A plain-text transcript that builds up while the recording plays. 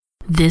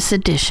This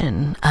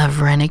edition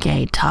of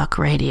Renegade Talk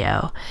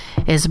Radio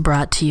is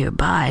brought to you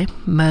by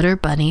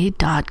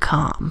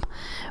MotorBunny.com,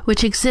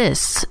 which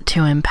exists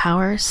to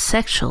empower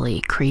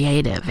sexually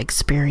creative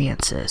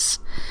experiences.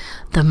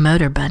 The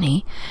Motor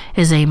Bunny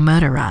is a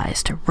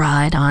motorized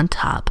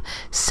ride-on-top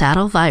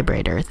saddle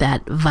vibrator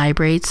that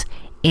vibrates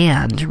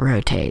and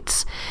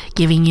rotates,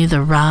 giving you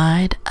the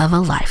ride of a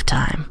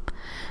lifetime.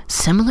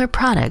 Similar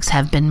products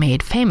have been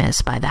made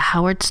famous by The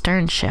Howard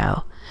Stern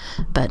Show,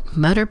 but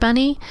Motor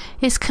Bunny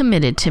is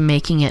committed to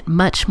making it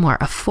much more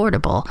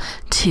affordable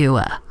to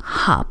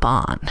hop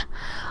on.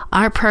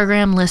 Our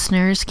program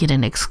listeners get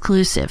an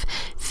exclusive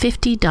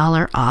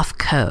 $50 off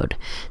code.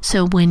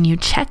 So when you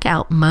check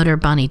out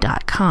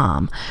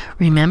MotorBunny.com,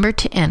 remember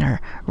to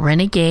enter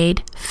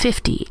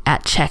Renegade50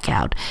 at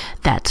checkout.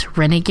 That's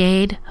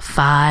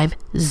Renegade50.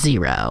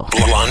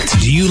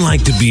 Blunt. Do you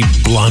like to be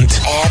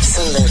blunt?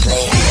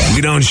 Absolutely.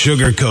 We don't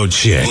sugarcoat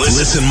shit.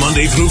 Listen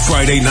Monday through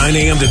Friday, 9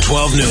 a.m. to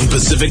 12 noon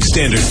Pacific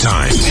Standard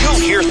Time. You'll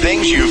hear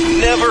things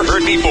you've never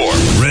heard before.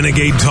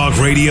 Renegade Talk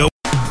Radio.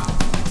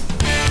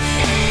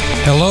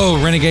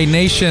 Hello, Renegade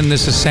Nation.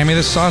 This is Sammy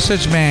the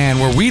Sausage Man,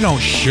 where we don't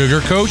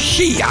sugarcoat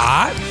shit.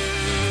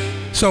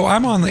 So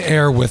I'm on the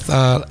air with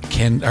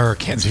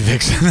Kenzie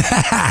Vixen,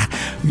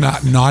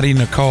 not Naughty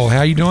Nicole.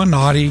 How you doing,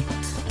 Naughty?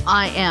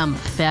 I am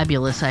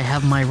fabulous. I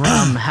have my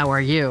rum. How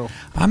are you?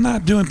 I'm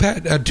not doing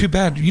too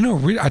bad. You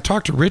know, I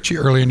talked to Richie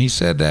earlier, and he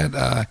said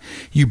that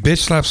you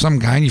bitch slapped some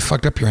guy and you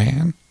fucked up your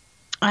hand.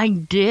 I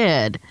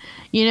did.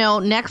 You know,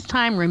 next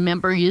time,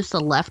 remember, use the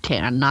left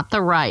hand, not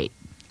the right.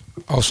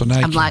 Oh, so now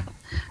I'm like,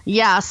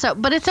 yeah,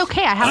 but it's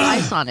okay. I have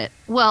ice on it.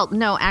 Well,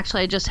 no,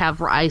 actually, I just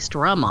have iced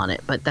rum on it,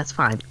 but that's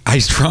fine.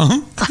 Iced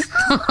rum?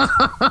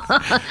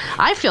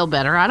 I feel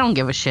better. I don't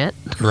give a shit.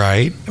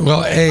 Right.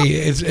 Well, hey,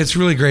 it's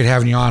really great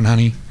having you on,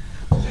 honey.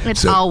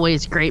 It's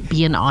always great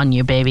being on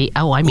you, baby.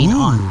 Oh, I mean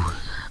on.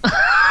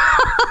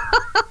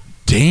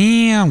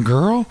 Damn,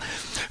 girl.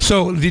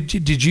 So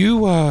did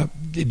you by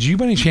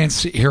any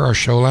chance hear our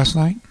show last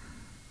night?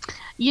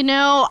 You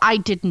know, I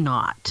did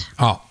not.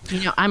 Oh.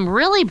 You know, I'm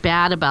really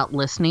bad about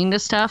listening to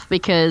stuff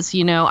because,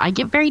 you know, I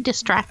get very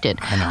distracted.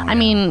 I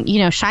mean, you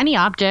know, shiny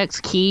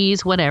objects,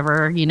 keys,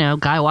 whatever, you know,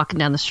 guy walking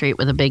down the street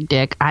with a big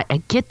dick.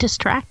 I get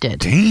distracted.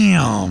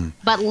 Damn.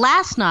 But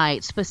last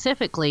night,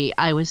 specifically,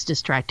 I was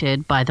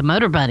distracted by the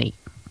Motor Bunny.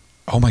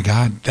 Oh, my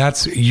God.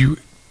 That's you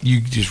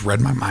just read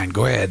my mind.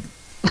 Go ahead.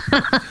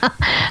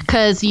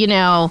 Because, you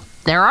know,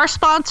 they're our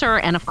sponsor,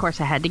 and of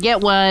course I had to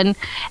get one,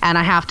 and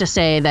I have to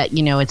say that,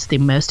 you know, it's the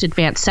most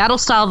advanced saddle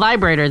style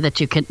vibrator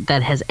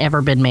that has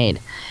ever been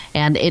made,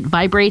 and it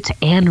vibrates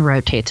and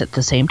rotates at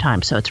the same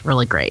time, so it's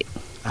really great.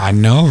 I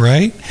know,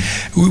 right?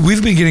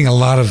 We've been getting a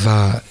lot of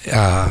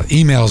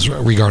emails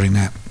regarding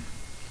that.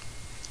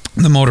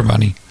 The Motor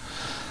Bunny.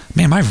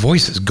 Man, my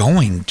voice is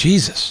going.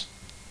 Jesus.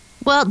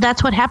 Well,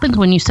 that's what happens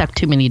when you suck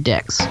too many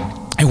dicks.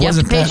 It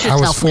wasn't that. I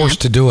was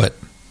forced to do it.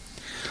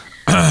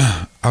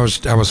 I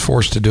was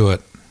forced to do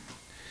it.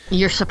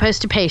 You're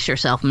supposed to pace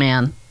yourself,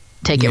 man.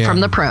 Take it from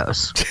the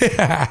pros.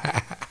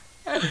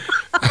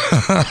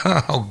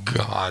 Oh,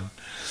 God.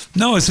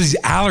 No, it's these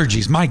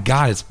allergies. My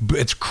God,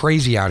 it's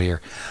crazy out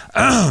here.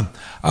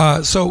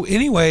 So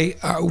anyway,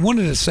 I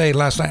wanted to say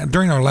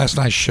during our last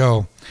night's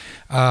show,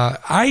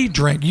 I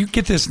drank, you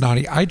get this,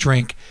 Naughty, I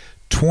drank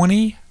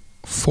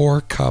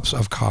 24 cups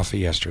of coffee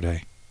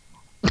yesterday.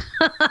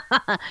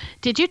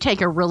 Did you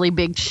take a really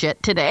big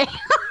shit today?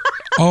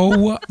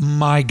 Oh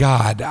my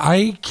God.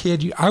 I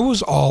kid you. I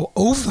was all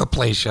over the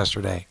place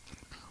yesterday.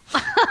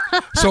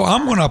 So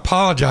I'm going to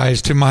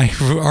apologize to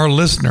our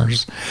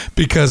listeners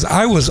because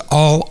I was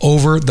all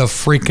over the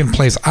freaking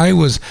place. I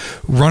was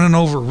running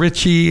over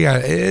Richie.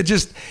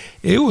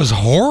 It was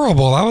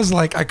horrible. I was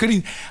like, I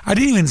didn't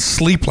even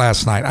sleep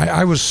last night.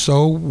 I was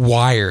so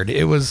wired.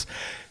 It was,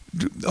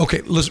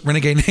 okay, listen,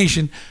 Renegade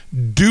Nation,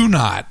 do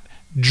not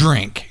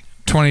drink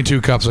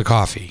 22 cups of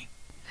coffee.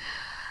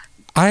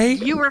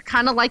 You were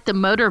kind of like the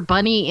Motor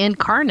Bunny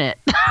incarnate.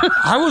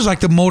 I was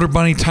like the Motor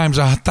Bunny times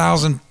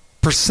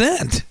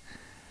 1,000%.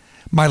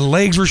 My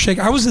legs were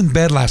shaking. I was in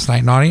bed last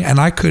night, Naughty, and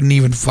I couldn't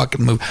even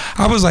fucking move.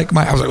 I was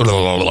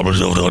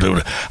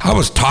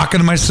talking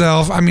to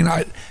myself. I mean,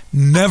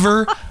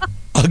 never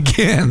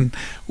again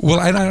will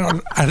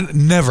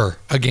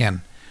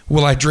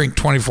I drink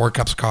 24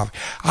 cups of coffee.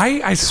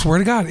 I swear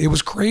to God, it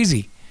was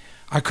crazy.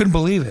 I couldn't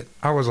believe it.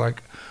 I was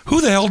like, who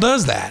the hell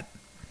does that?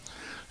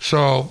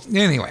 So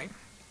anyway,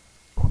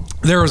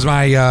 there was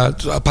my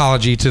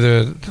apology to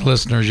the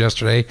listeners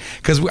yesterday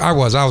because I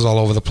was all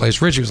over the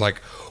place. Richie was like,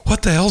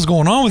 what the hell's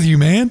going on with you,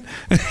 man?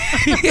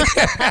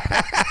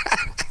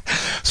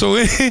 So,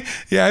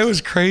 yeah, it was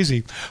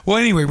crazy. Well,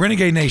 anyway,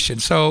 Renegade Nation.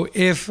 So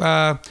if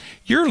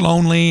you're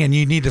lonely and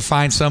you need to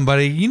find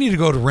somebody, you need to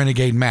go to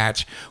Renegade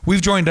Match.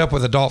 We've joined up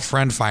with Adult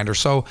Friend Finder.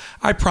 So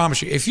I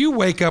promise you, if you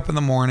wake up in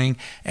the morning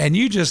and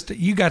you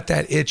got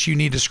that itch you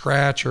need to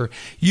scratch, or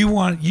you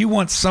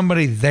want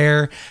somebody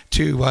there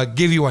to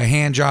give you a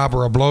hand job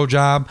or a blow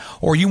job,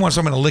 or you want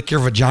someone to lick your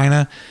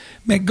vagina,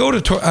 man, go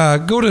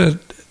to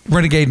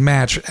Renegade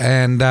Match,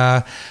 and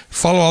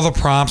follow all the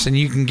prompts, and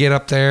you can get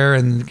up there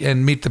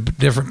and meet the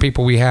different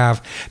people we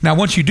have. Now,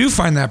 once you do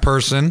find that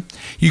person,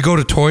 you go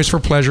to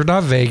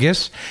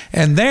toysforpleasure.vegas,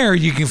 and there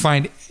you can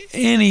find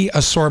any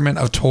assortment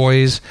of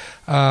toys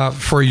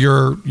for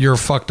your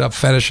fucked up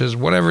fetishes,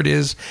 whatever it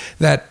is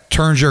that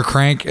turns your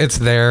crank. It's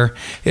there.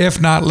 If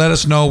not, let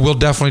us know. We'll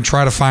definitely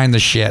try to find the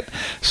shit.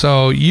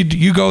 So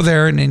you go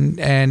there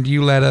and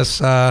you let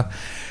us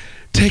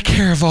take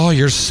care of all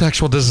your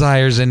sexual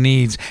desires and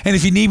needs. And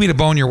if you need me to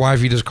bone your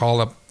wife, you just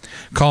call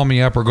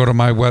me up or go to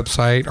my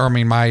website, or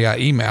my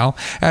email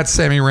at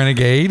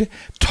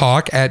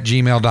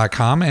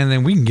semirenegadetalk@gmail.com, and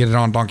then we can get it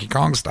on Donkey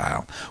Kong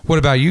style. What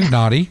about you,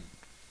 Naughty?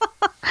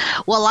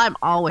 Well, I'm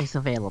always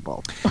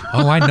available.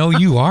 Oh, I know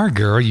you are,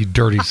 girl, you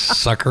dirty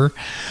sucker.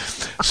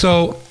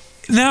 So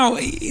now,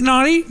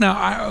 Naughty,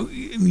 I'm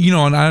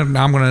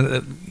going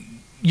to,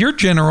 you're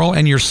general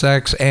and you're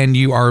sex and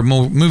you are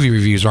movie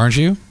reviews, aren't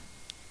you?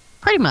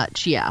 Pretty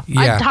much, yeah.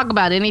 I talk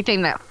about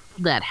anything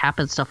that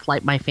happens to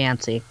flight my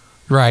fancy.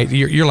 Right.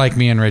 You're like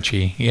me and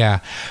Richie. Yeah.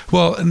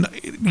 Well,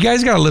 you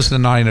guys got to listen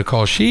to Naughty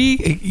Nicole.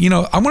 She,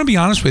 I want to be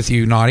honest with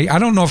you, Naughty. I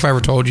don't know if I ever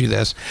told you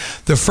this.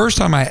 The first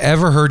time I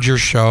ever heard your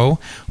show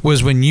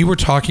was when you were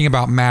talking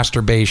about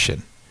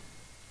masturbation.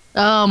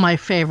 Oh, my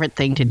favorite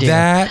thing to do.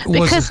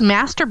 Because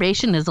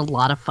masturbation is a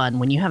lot of fun.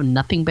 When you have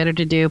nothing better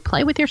to do,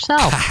 play with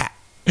yourself.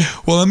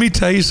 Well, let me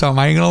tell you something.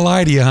 I ain't going to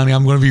lie to you, honey.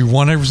 I'm going to be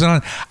 100%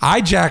 honest.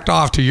 I jacked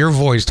off to your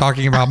voice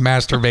talking about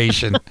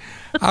masturbation.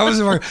 I was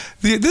like,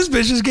 this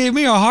bitch just gave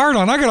me a hard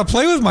on. I got to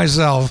play with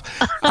myself.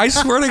 I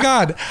swear to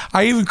God.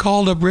 I even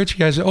called up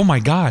Richie. I said, oh, my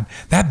God,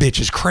 that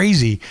bitch is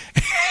crazy.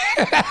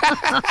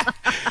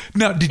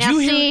 Now, did you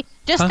hear?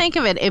 Just think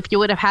of it. If you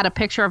would have had a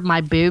picture of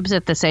my boobs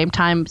at the same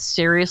time,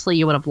 seriously,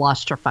 you would have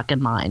lost your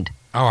fucking mind.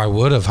 Oh, I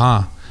would have,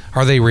 huh?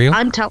 Are they real?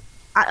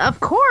 Of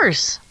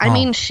course. I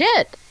mean,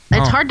 shit.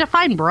 It's hard to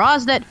find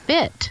bras that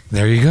fit.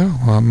 There you go.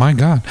 Well, my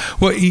God.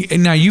 Well,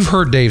 now you've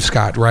heard Dave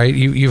Scott, right?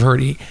 You've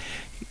heard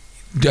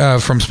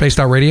from Spaced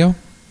Out Radio?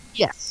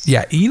 Yes.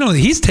 Yeah.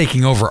 He's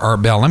taking over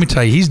Art Bell. Let me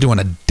tell you, he's doing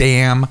a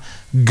damn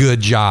good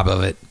job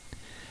of it.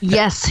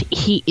 Yes,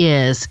 he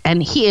is.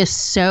 And he is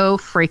so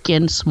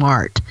freaking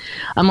smart.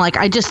 I'm like,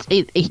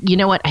 you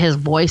know what? His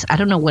voice, I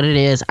don't know what it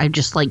is. I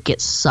just get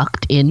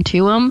sucked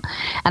into him.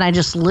 And I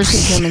just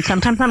listen to him. And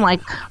sometimes I'm like,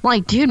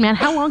 dude, man,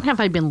 how long have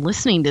I been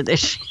listening to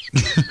this shit?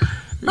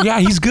 Yeah,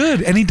 he's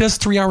good. And he does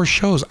 3-hour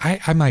shows.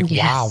 I'm like,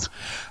 yes.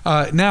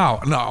 Wow. Now,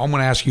 I'm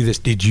going to ask you this.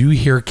 Did you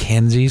hear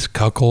Kenzie's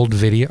cuckold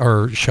video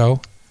or show?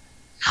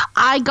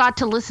 I got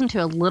to listen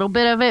to a little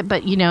bit of it,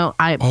 but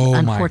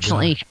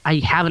unfortunately, I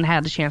haven't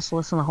had a chance to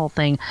listen to the whole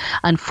thing.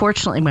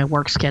 Unfortunately, my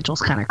work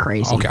schedule's kind of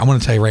crazy. Okay, I'm going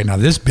to tell you right now,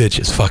 this bitch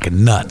is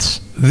fucking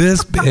nuts.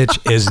 This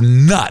bitch is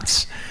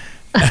nuts.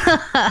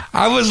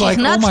 I was like,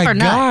 oh my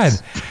God.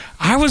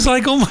 I was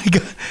like, oh my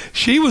God.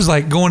 She was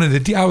like going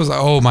into I was like,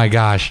 oh my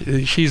gosh,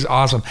 she's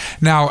awesome.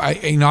 Now,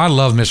 I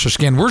love Mr.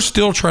 Skin. We're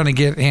still trying to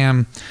get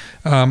him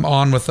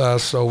on with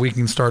us so we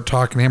can start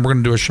talking to him. We're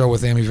going to do a show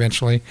with him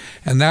eventually,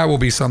 and that will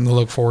be something to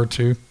look forward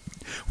to.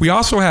 We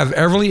also have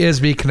Everly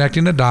Isby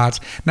connecting the dots.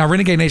 Now,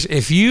 Renegade Nation,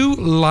 if you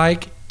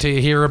like to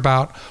hear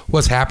about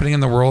what's happening in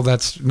the world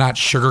that's not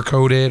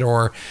sugar-coated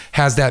or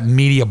has that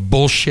media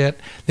bullshit,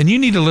 then you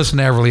need to listen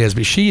to Everly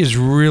Isby. She is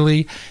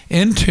really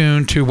in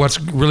tune to what's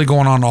really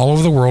going on all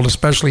over the world,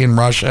 especially in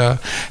Russia,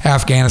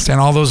 Afghanistan,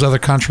 all those other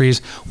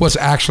countries, what's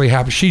actually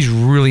happening. She's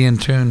really in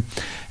tune.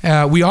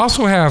 We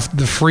also have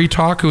the Free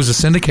Talk, who's a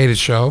syndicated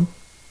show,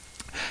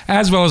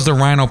 as well as the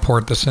Rhino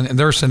Port,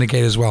 they're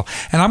syndicated as well.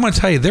 And I'm going to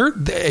tell you, they're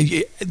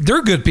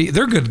good.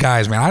 They're good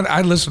guys, man.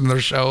 I listen to their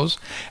shows,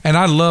 and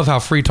I love how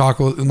Free Talk,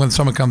 when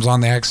someone comes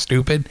on, they act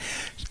stupid.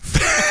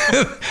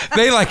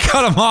 They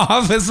cut them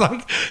off. It's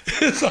like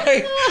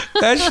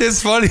that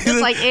shit's funny.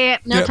 It's like,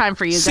 no time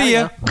for you. See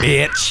ya,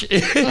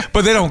 bitch.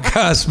 But they don't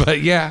cuss.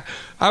 But yeah,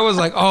 I was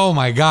like, oh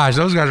my gosh,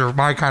 those guys are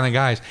my kind of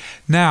guys.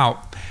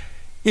 Now,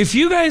 if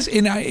you guys,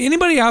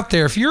 anybody out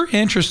there, if you're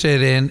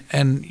interested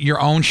in your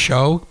own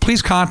show,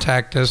 please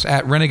contact us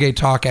at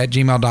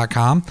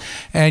renegadetalk@gmail.com,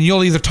 and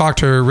you'll either talk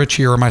to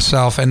Richie or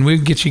myself, and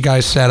we'll get you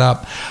guys set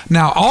up.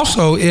 Now,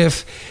 also,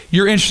 if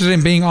you're interested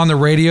in being on the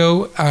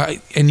radio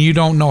and you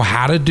don't know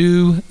how to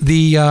do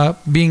the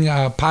being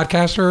a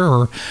podcaster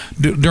or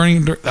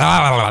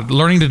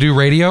learning to do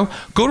radio,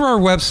 go to our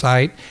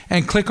website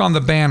and click on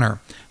the banner.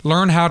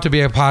 Learn how to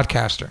be a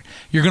podcaster.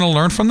 You're going to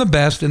learn from the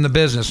best in the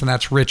business, and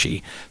that's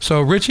Richie.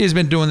 So Richie has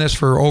been doing this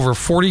for over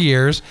 40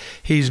 years.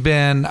 He's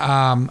been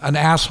an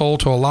asshole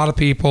to a lot of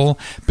people,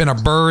 been a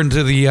burr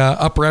into the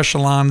upper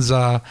echelons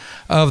of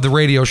the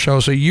radio show.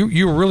 So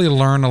you really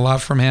learn a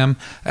lot from him,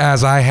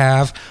 as I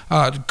have.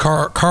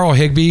 Carl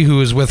Higbee,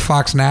 who is with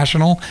Fox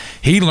National,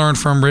 he learned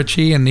from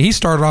Richie, and he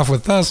started off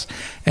with us,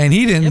 and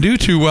he didn't do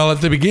too well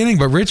at the beginning,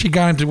 but Richie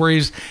got him to where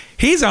he's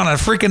on a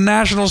freaking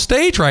national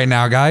stage right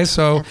now, guys.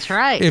 So that's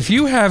right. If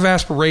you have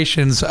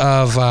aspirations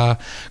of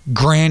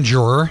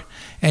grandeur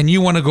and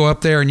you want to go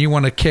up there and you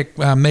want to kick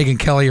Megyn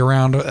Kelly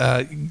around,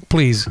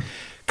 please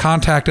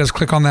contact us.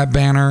 Click on that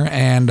banner,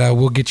 and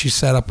we'll get you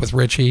set up with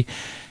Richie.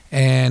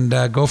 and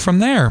go from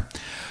there.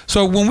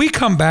 So when we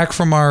come back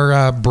from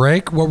our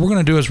break, what we're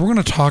going to do is we're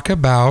going to talk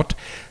about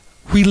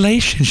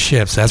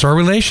relationships. That's our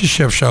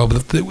relationship show.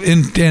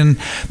 And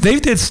they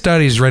did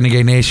studies,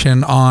 Renegade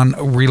Nation, on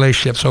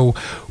relationships. So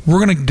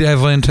we're going to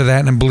delve into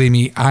that. And believe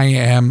me, I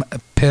am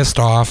pissed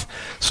off.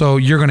 So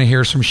you're going to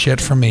hear some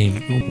shit from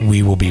me.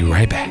 We will be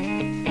right back.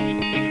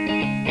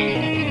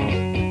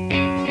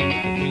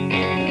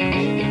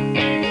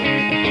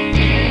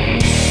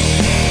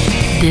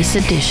 This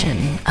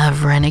edition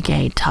of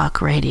Renegade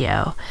Talk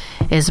Radio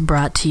is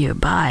brought to you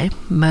by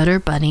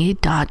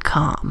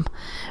MotorBunny.com,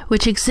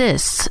 which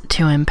exists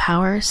to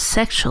empower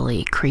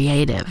sexually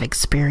creative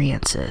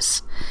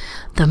experiences.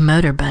 The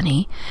Motor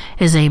Bunny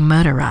is a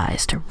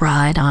motorized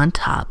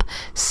ride-on-top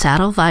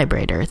saddle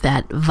vibrator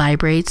that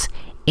vibrates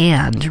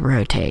and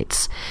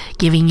rotates,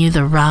 giving you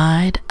the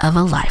ride of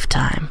a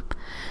lifetime.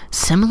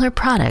 Similar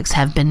products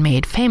have been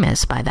made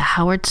famous by The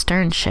Howard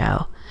Stern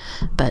Show,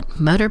 but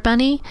Motor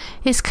Bunny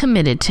is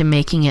committed to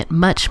making it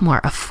much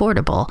more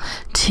affordable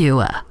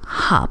to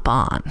hop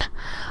on.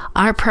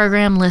 Our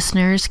program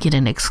listeners get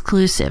an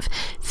exclusive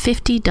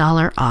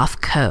 $50 off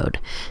code.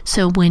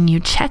 So when you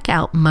check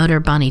out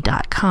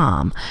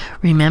MotorBunny.com,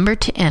 remember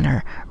to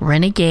enter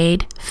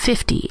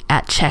Renegade50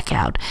 at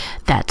checkout.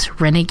 That's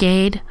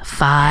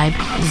Renegade50.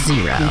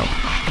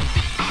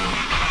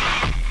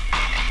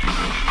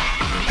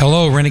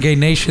 Hello, Renegade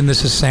Nation.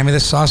 This is Sammy the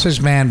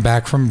Sausage Man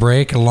back from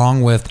break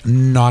along with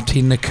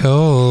Naughty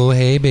Nicole.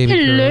 Hey,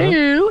 baby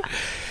girl.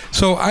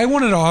 So I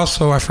wanted to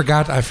also, I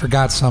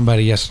forgot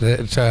somebody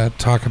yesterday to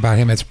talk about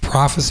him. It's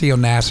Prophecy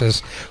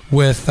Onassis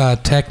with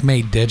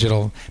TechMate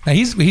Digital. Now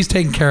he's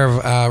taking care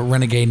of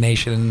Renegade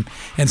Nation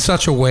in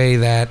such a way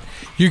that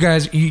you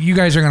guys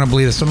are going to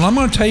believe this. So I'm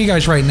going to tell you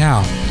guys right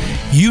now,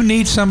 you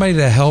need somebody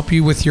to help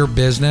you with your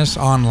business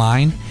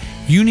online.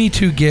 You need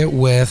to get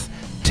with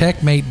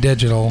TechMate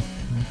Digital.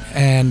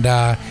 And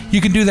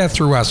you can do that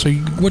through us. So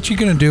what you're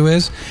going to do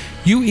is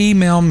you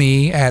email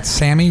me at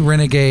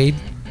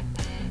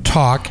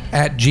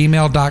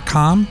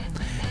sammyrenegadetalk@gmail.com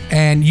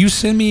and you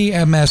send me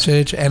a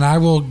message and I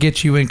will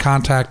get you in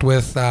contact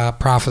with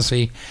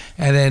Prophecy,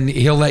 and then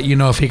he'll let you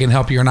know if he can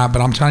help you or not.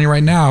 But I'm telling you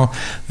right now,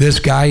 this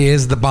guy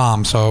is the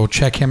bomb, so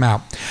check him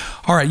out.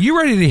 All right, you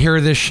ready to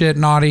hear this shit,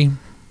 Naughty?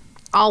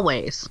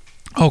 Always.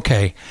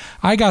 Okay,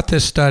 I got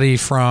this study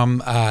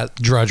from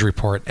Drudge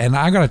Report, and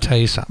I got to tell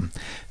you something.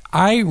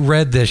 I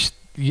read this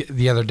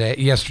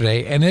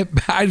yesterday, and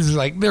I was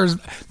like,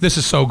 this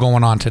is so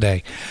going on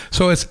today.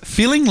 So it's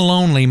feeling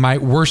lonely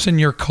might worsen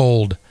your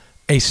cold,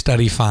 a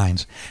study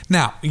finds.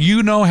 Now,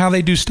 you know how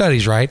they do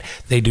studies, right?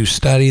 They do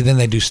study, then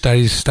they do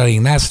studies,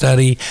 studying that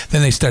study,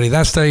 then they study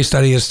that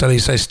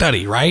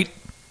study, right?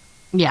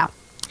 Yeah.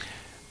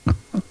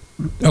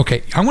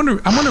 Okay, I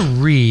want to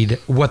read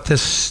what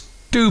this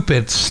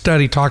stupid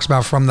study talks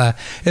about from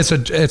it's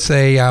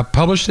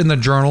published in the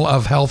Journal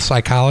of Health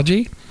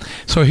Psychology.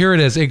 So here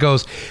it is. It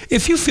goes,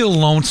 if you feel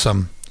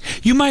lonesome,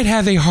 you might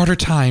have a harder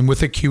time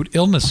with acute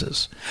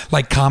illnesses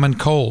like common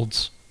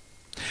colds.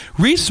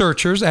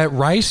 Researchers at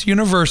Rice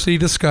University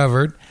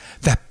discovered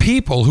that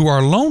people who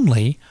are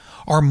lonely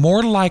are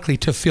more likely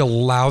to feel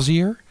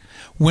lousier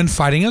when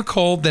fighting a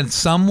cold than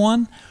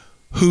someone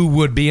who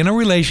would be in a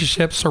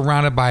relationship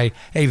surrounded by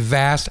a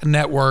vast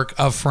network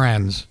of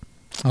friends.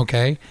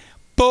 Okay?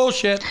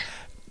 Bullshit.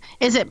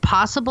 Is it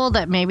possible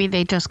that maybe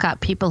they just got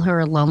people who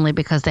are lonely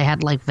because they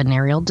had like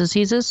venereal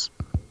diseases?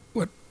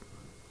 What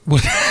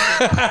does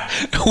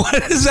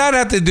that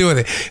have to do with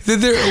it?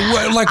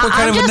 What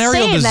kind of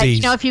venereal disease? That,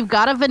 you know, if you've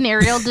got a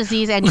venereal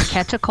disease and you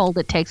catch a cold,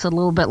 it takes a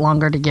little bit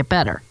longer to get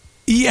better.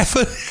 Yeah,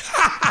 but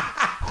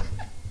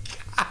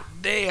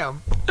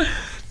damn.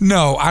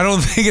 No, I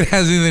don't think it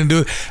has anything to do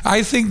with it.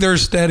 I think their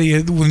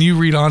study, when you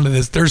read on to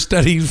this, their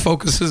study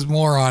focuses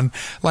more on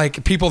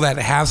like people that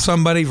have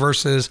somebody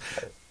versus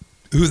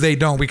who they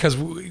don't, because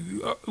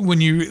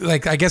when you,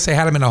 like, I guess they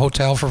had them in a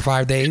hotel for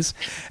 5 days,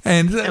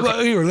 and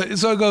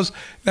so it goes.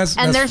 That's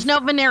there's no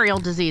venereal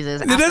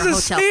diseases. It doesn't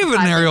say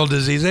venereal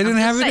disease. They didn't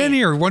have it in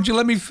here. Why don't you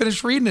let me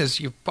finish reading this,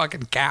 you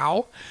fucking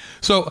cow?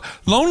 So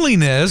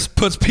loneliness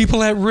puts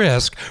people at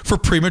risk for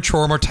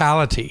premature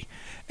mortality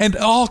and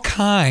all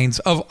kinds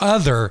of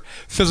other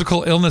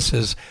physical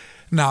illnesses.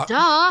 Now,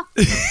 duh.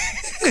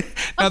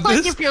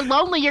 If you're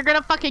lonely, you're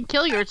gonna fucking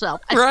kill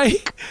yourself.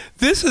 Right.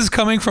 This is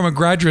coming from a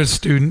graduate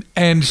student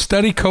and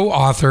study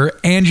co-author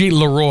Angie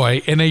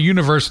Leroy in a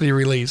university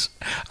release.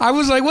 I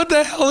was like, "What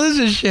the hell is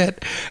this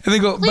shit?" And they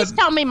go, "Please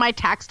tell me my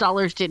tax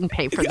dollars didn't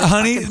pay for this."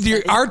 Honey,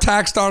 our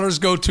tax dollars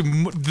go to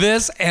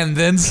this and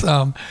then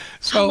some.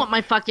 So I want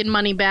my fucking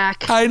money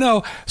back. I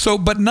know. So,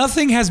 but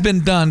nothing has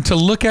been done to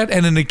look at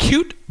an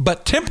acute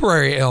but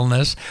temporary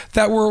illness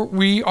that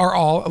we are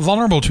all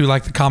vulnerable to,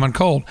 like the common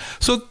cold.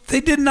 So they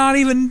did not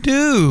even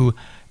do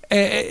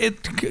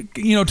it,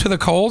 to the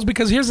colds,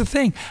 because here's the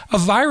thing: a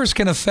virus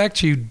can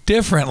affect you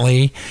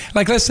differently.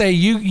 Like, let's say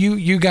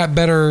you got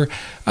better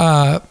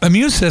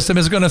immune system,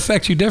 is going to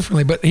affect you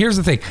differently. But here's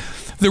the thing: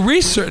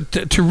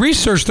 to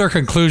research their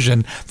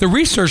conclusion, the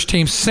research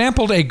team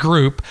sampled a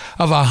group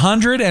of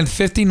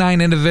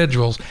 159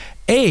 individuals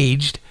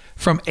aged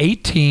from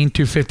 18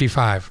 to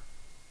 55.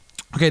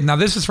 Okay, now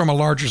this is from a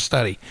larger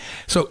study.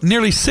 So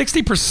nearly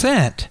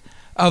 60%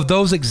 of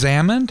those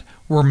examined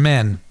were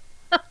men.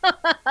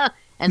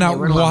 And now, they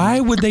were why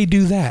lonely. would they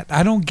do that?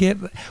 I don't get.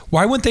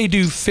 Why wouldn't they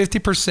do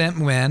 50%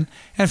 men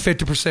and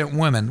 50%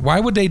 women?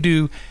 Why would they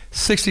do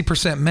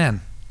 60%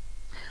 men?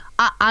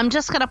 I'm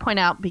just going to point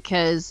out,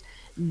 because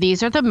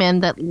these are the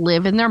men that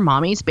live in their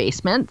mommy's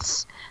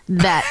basements,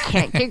 that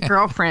can't get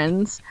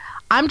girlfriends.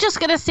 I'm just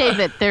going to say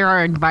that there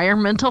are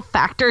environmental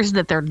factors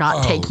that they're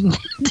not taking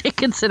into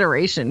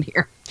consideration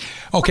here.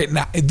 Okay,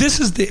 now this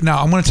is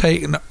I'm going to tell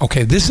you.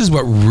 Okay, this is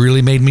what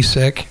really made me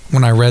sick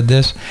when I read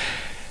this.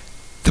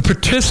 The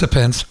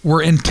participants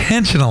were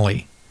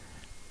intentionally,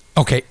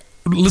 okay,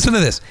 listen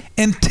to this,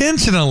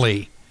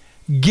 intentionally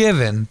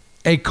given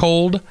a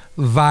cold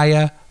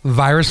via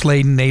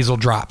virus-laden nasal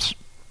drops.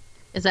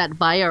 Is that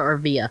via or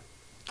via?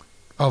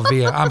 Oh,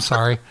 via. I'm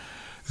sorry.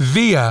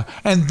 Via.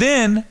 And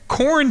then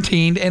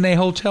quarantined in a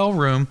hotel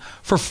room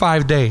for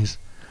 5 days.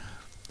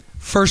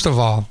 First of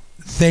all,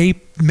 they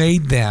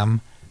made them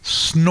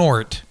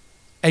snort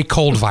a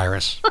cold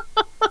virus.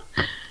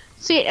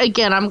 See,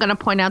 again, I'm going to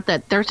point out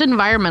that there's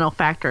environmental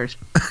factors.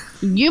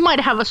 You might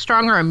have a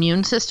stronger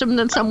immune system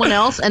than someone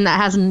else, and that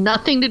has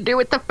nothing to do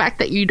with the fact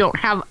that you don't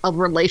have a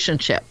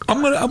relationship.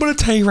 I'm gonna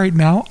tell you right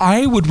now,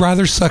 I would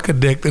rather suck a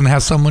dick than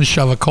have someone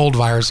shove a cold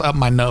virus up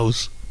my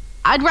nose.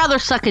 I'd rather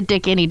suck a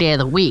dick any day of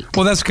the week.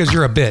 Well, that's because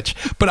you're a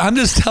bitch. But I'm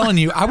just telling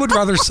you, I would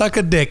rather suck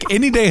a dick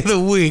any day of the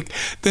week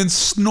than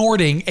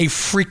snorting a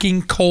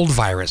freaking cold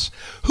virus.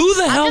 Who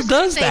the hell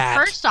does that?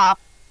 First off,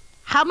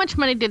 how much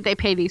money did they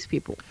pay these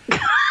people?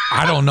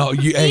 I don't know.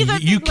 You things I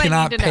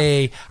cannot need to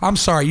pay. I'm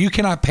sorry. You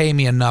cannot pay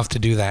me enough to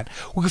do that.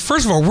 Well,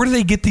 first of all, where do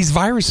they get these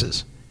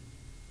viruses?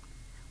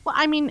 Well,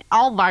 I mean,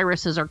 all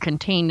viruses are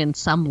contained in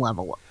some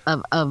level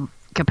of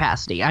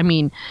capacity. I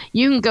mean,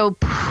 you can go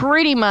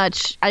pretty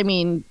much, I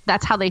mean,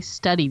 that's how they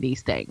study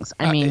these things.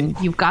 I mean,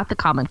 you've got the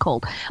common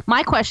cold.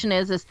 My question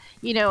is,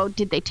 you know,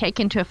 did they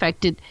take into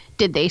effect,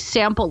 did they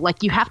sample,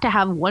 like you have to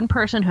have one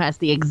person who has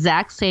the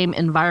exact same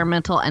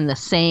environmental and the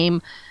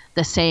same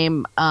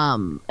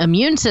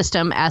immune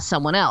system as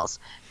someone else.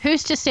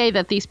 Who's to say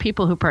that these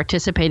people who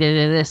participated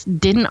in this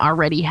didn't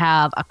already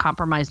have a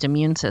compromised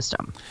immune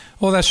system?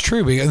 Well, that's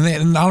true.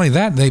 And not only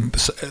that,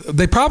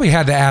 they probably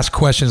had to ask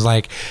questions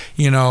like,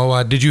 you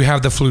know, did you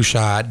have the flu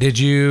shot? Did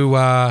you?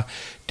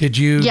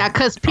 Yeah,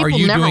 because people are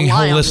you never doing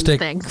lie on these holistic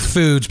things.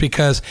 foods?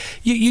 Because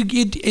you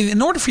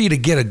in order for you to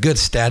get a good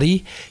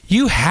study,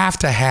 you have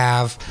to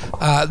have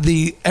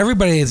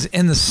everybody is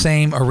in the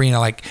same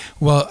arena. Like,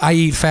 well, I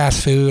eat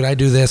fast food, I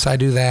do this, I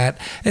do that.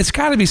 It's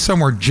got to be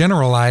somewhere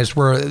generalized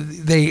where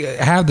they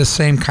have the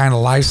same kind of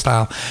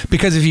lifestyle.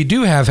 Because if you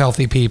do have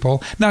healthy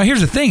people, now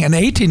here's the thing: an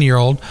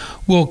 18-year-old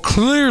will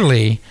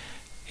clearly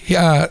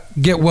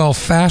get well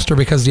faster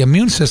because the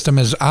immune system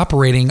is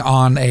operating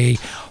on a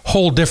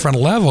whole different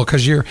level,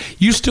 because you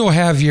still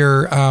have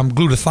your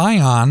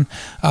glutathione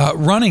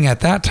running at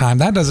that time.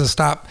 That doesn't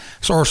stop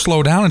or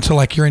slow down until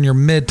like you're in your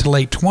mid to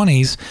late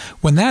 20s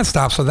when that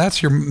stops. So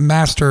that's your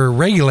master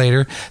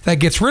regulator that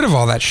gets rid of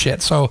all that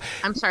shit. So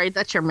I'm sorry,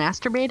 that's your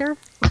masturbator?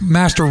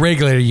 Master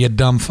regulator, you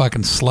dumb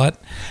fucking slut.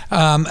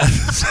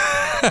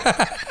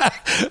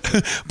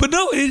 But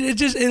no,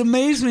 it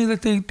amazed me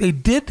that they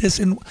did this.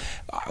 And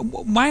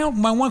my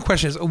one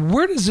question is,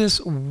 what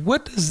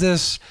does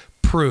this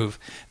prove?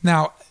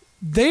 Now,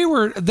 they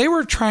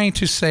were trying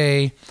to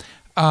say,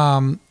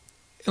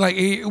 like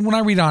when I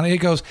read on it, it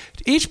goes,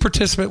 each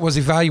participant was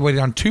evaluated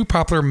on two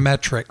popular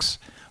metrics,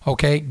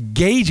 okay,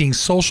 gauging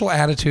social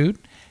attitude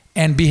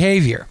and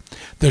behavior: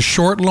 the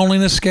short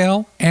loneliness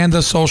scale and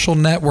the social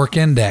network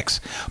index.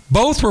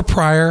 Both were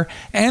prior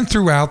and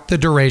throughout the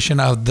duration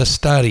of the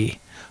study.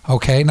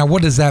 Okay, now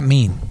what does that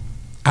mean?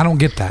 I don't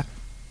get that.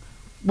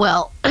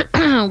 Well,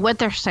 what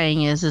they're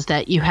saying is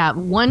that you have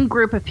one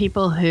group of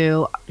people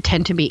who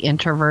tend to be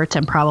introverts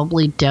and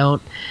probably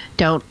don't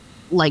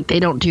they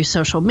don't do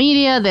social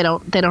media. They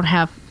don't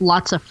have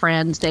lots of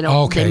friends. They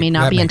may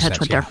not be in touch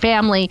with their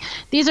family.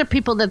 These are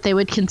people that they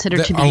would consider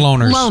to be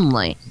lonely.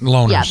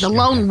 Loners. Yeah, the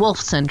lone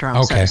wolf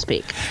syndrome, so to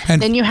speak. And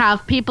then you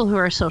have people who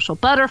are social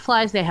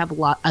butterflies. They have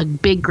a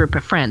big group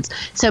of friends.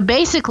 So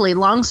basically,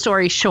 long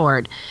story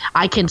short,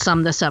 I can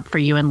sum this up for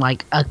you in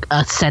like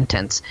a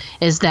sentence,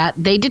 is that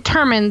they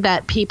determined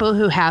that people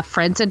who have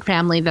friends and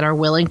family that are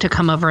willing to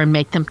come over and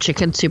make them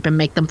chicken soup and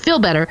make them feel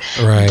better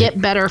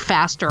get better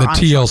faster on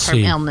short-term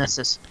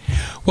illnesses.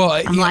 Well,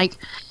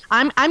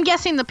 I'm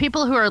guessing the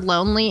people who are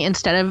lonely,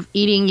 instead of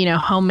eating,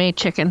 homemade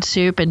chicken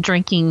soup and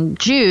drinking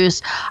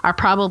juice, are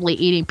probably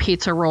eating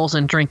pizza rolls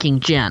and drinking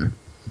gin.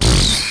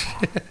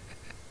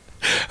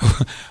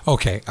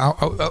 Okay.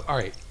 All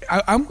right.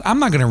 I'm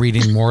not going to read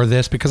any more of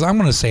this, because I'm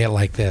going to say it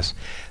like this.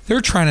 They're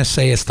trying to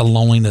say it's the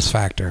loneliness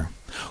factor.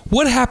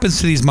 What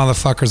happens to these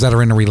motherfuckers that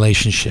are in a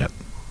relationship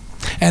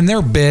and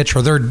their bitch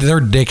or their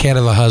dickhead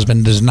of a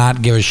husband does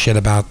not give a shit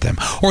about them,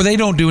 or they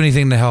don't do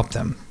anything to help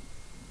them?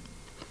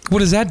 What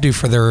does that do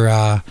for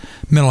their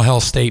mental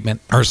health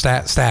statement or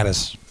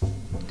status?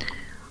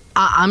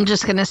 I'm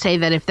just going to say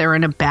that if they're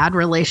in a bad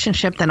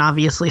relationship, then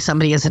obviously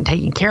somebody isn't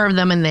taking care of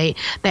them, and they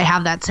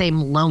have that same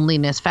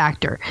loneliness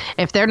factor.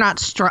 If they're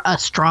not a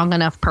strong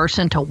enough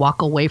person to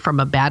walk away from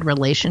a bad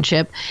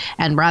relationship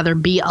and rather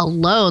be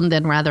alone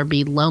than rather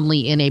be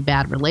lonely in a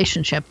bad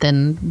relationship,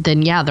 then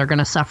yeah, they're going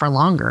to suffer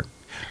longer.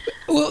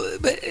 Well,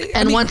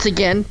 once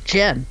again,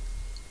 Jen.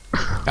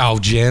 Oh,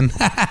 Jen.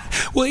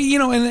 Well,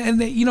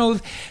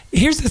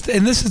 here's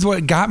and this is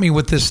what got me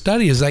with this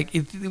study is like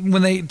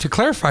to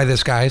clarify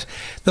this, guys,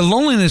 the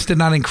loneliness did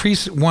not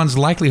increase one's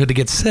likelihood to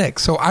get sick.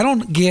 So I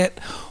don't get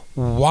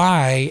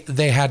why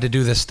they had to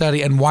do this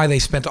study and why they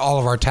spent all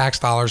of our tax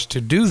dollars to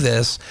do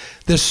this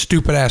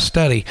stupid ass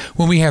study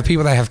when we have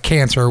people that have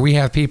cancer, we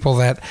have people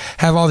that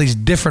have all these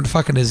different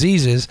fucking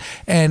diseases,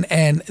 and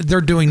they're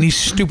doing these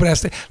stupid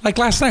ass things. Like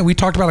last night we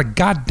talked about a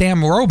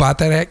goddamn robot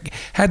that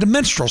had the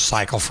menstrual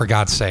cycle, for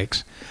God's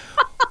sakes.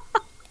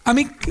 I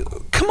mean,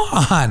 come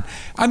on.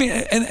 I mean,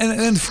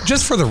 and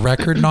just for the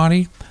record,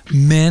 Naughty,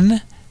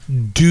 men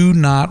do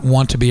not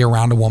want to be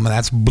around a woman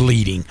that's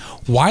bleeding.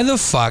 Why the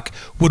fuck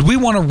would we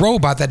want a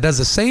robot that does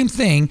the same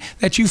thing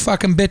that you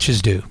fucking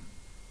bitches do?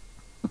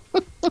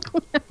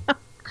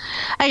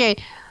 Okay,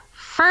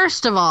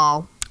 first of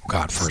all,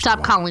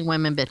 stop calling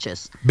women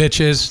bitches.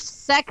 Bitches.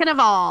 Second of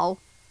all,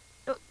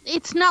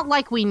 it's not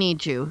like we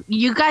need you.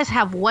 You guys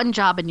have one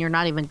job and you're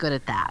not even good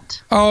at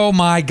that. Oh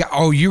my God.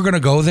 Oh, you're going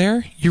to go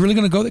there? You're really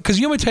going to go there? Because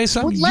you want me to tell you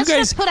something? Well, let's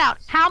just put out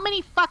how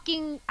many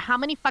fucking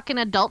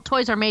adult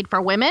toys are made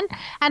for women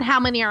and how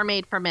many are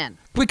made for men.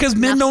 Because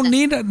men don't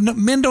need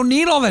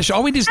all that shit.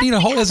 All we just need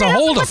is a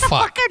hole to fuck. What the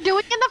fuck they're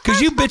doing in the first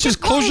Because you bitches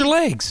close your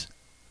legs.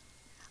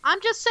 I'm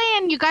just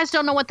saying, you guys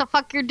don't know what the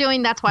fuck you're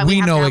doing. That's why we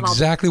have know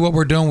exactly what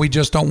we're doing. We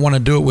just don't want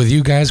to do it with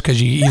you guys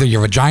because either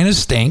your vaginas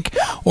stink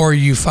or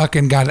you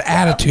fucking got an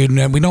attitude,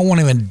 and we don't want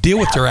to even deal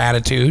with your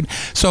attitude.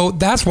 So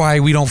that's why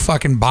we don't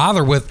fucking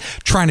bother with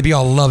trying to be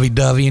all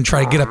lovey-dovey and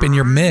try to get up in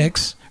your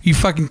mix. You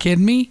fucking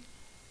kidding me?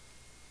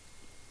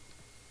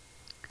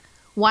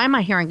 Why am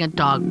I hearing a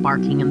dog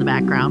barking in the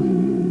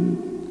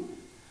background?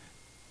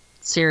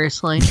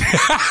 Seriously?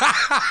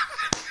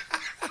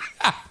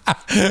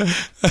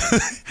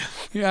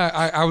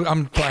 Yeah,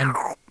 I'm.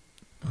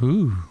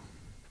 Ooh,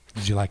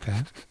 did you like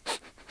that?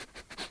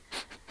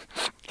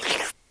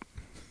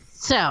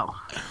 So,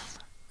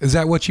 is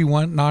that what you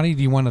want, Naughty?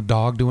 Do you want a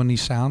dog doing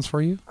these sounds for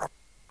you?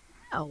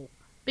 No,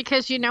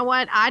 because you know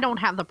what? I don't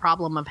have the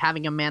problem of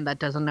having a man that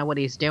doesn't know what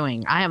he's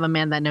doing. I have a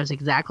man that knows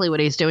exactly what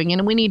he's doing,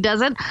 and when he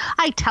doesn't,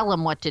 I tell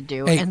him what to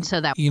do, and so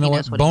that you know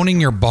what?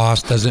 Boning your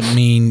boss doesn't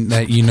mean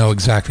that you know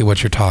exactly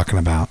what you're talking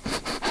about.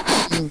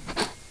 Mm.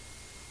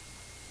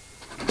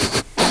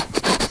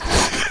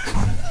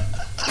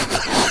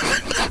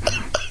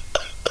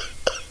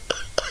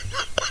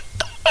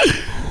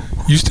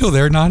 You still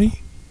there, Naughty?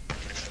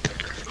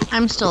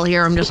 I'm still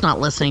here. I'm just not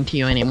listening to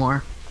you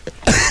anymore.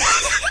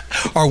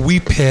 Are we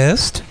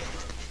pissed?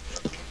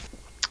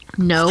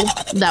 No,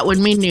 that would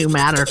mean you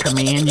matter to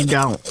me, and you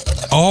don't.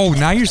 Oh,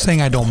 now you're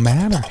saying I don't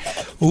matter.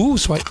 Ooh,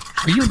 so are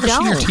you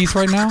brushing your teeth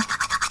right now?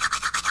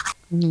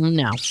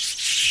 No.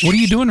 What are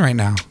you doing right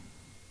now?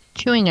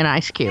 Chewing an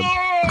ice cube.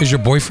 Is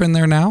your boyfriend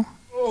there now?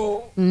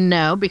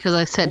 No, because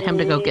I sent him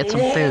to go get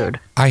some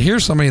food. I hear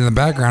somebody in the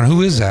background.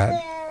 Who is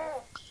that?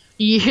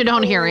 You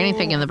don't hear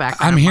anything in the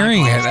background. I'm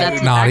hearing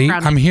it, Naughty.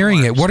 I'm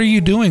hearing it. What are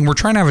you doing? We're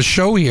trying to have a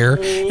show here,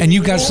 and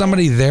you got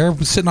somebody there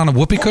sitting on a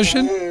whoopee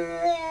cushion?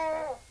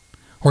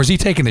 Or is he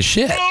taking a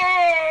shit?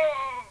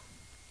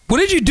 What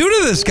did you do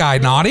to this guy,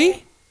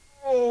 Naughty?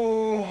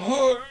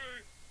 Are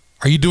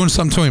you doing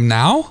something to him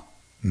now?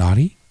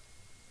 Naughty?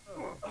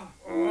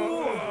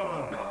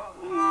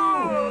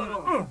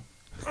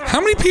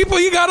 How many people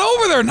you got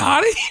over there,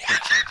 Naughty?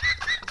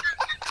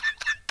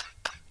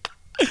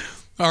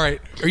 All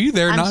right. Are you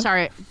there, I'm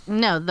sorry.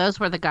 No, those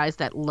were the guys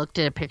that looked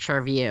at a picture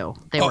of you.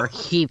 They were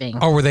heaving.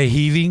 Oh, were they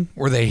heaving?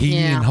 Were they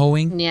heaving and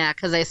hoeing? Yeah,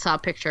 because they saw a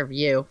picture of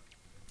you.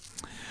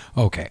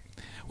 Okay.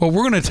 Well,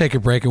 we're going to take a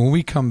break, and when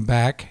we come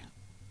back,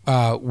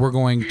 we're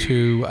going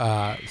to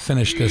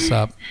finish this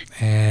up,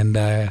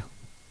 and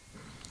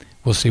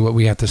we'll see what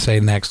we have to say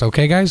next.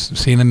 Okay, guys?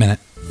 See you in a minute.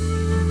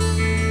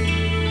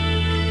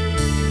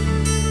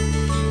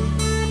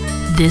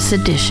 This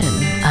edition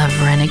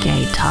of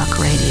Renegade Talk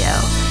Radio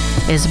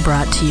is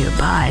brought to you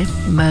by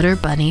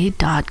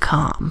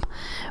MotorBunny.com,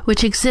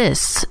 which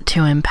exists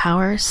to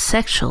empower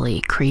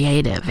sexually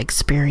creative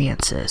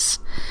experiences.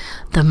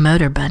 The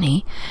Motor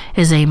Bunny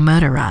is a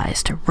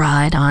motorized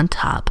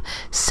ride-on-top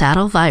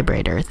saddle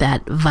vibrator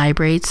that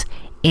vibrates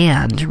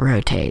and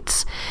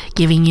rotates,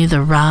 giving you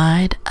the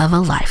ride of a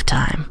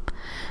lifetime.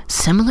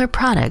 Similar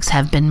products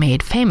have been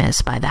made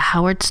famous by The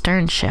Howard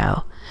Stern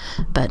Show,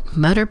 but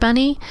Motor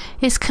Bunny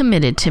is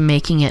committed to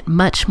making it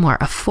much more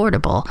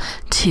affordable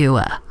to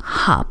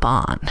hop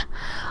on.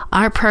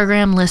 Our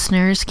program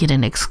listeners get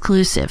an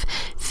exclusive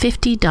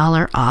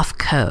 $50 off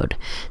code.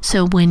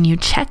 So when you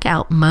check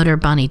out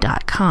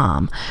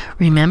MotorBunny.com,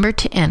 remember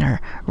to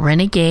enter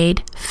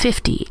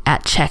Renegade50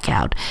 at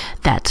checkout.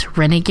 That's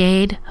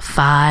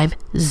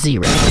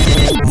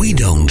Renegade50. We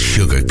don't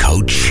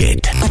sugarcoat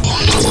shit.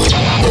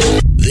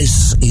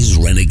 This is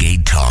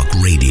Renegade Talk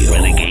Radio.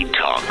 Renegade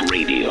Talk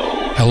Radio.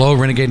 Hello,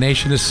 Renegade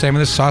Nation. This is Sam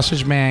the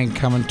Sausage Man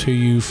coming to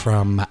you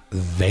from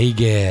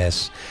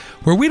Vegas,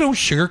 where we don't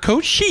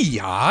sugarcoat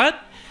shit.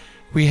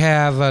 We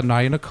have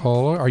Nadia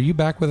Nicole. Are you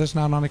back with us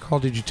now, Nadia Nicole?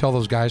 Did you tell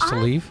those guys to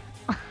leave?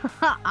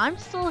 I'm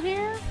still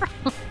here.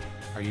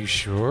 Are you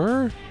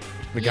sure?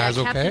 The guys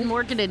okay? Captain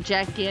Morgan and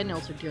Jack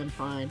Daniels are doing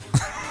fine.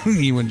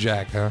 You and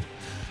Jack,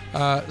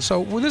 huh?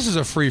 So this is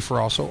a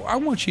free-for-all, so I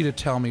want you to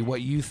tell me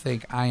what you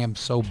think I am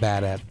so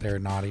bad at there,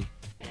 Naughty.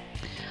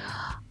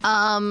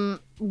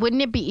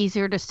 Wouldn't it be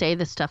easier to say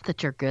the stuff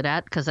that you're good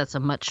at? Because that's a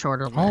much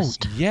shorter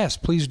list. Oh, yes.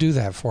 Please do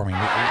that for me.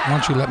 Why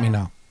don't you let me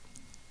know?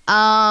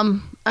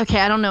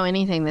 Okay, I don't know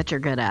anything that you're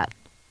good at.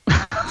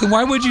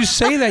 Why would you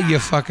say that, you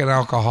fucking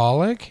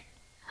alcoholic?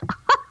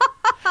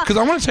 Because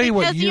I want to tell you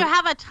what you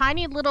have a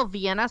tiny little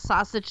Vienna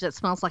sausage that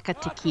smells like a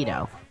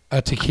taquito.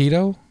 A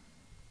taquito?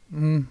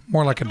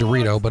 More like a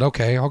Dorito, but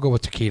okay, I'll go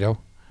with taquito.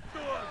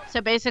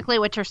 So basically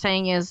what you're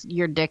saying is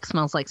your dick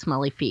smells like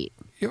smelly feet.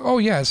 Oh,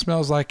 yeah, it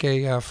smells like a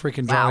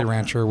freaking Jolly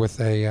Rancher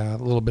with a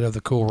little bit of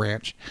the Cool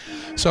Ranch.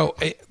 So,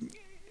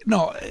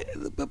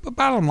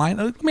 bottom line,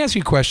 let me ask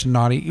you a question,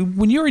 Naughty.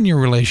 When you're in your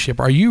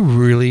relationship, are you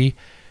really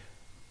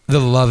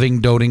the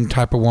loving, doting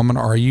type of woman,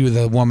 or are you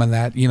the woman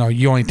that,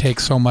 you only take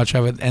so much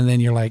of it and then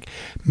you're like,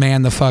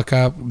 man the fuck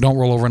up, don't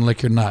roll over and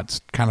lick your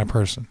nuts kind of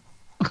person?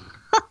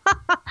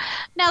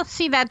 Now,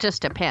 see, that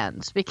just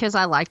depends, because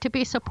I like to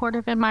be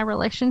supportive in my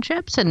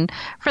relationships, and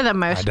for the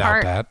most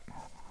part, that.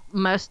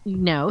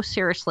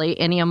 Seriously,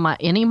 any of my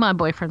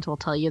boyfriends will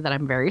tell you that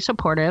I'm very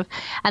supportive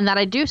and that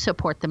I do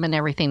support them in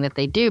everything that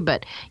they do.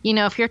 But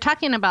if you're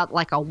talking about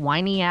like a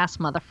whiny ass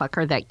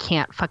motherfucker that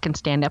can't fucking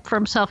stand up for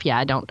himself,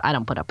 I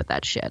don't put up with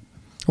that shit.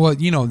 Well,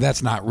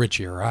 that's not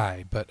Richie or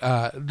I, but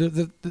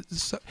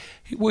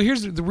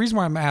here's the reason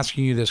why I'm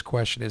asking you this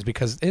question is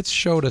because it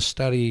showed a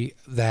study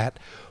that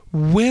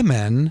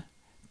women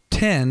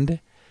tend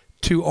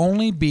to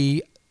only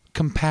be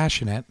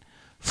compassionate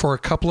for a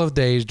couple of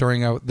days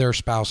during their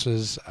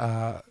spouse's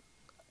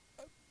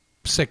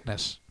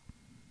sickness.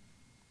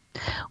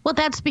 Well,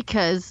 that's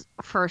because,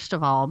 first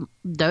of all,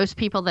 those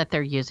people that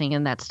they're using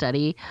in that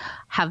study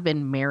have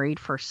been married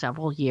for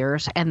several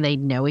years and they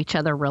know each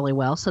other really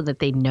well, so that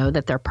they know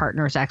that their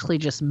partner is actually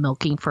just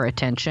milking for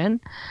attention.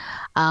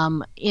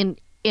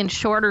 In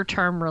shorter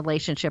term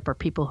relationship, or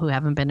people who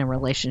haven't been in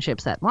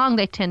relationships that long,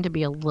 they tend to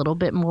be a little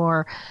bit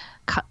more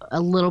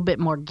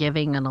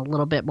giving and a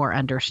little bit more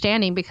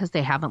understanding, because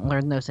they haven't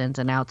learned those ins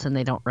and outs and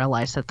they don't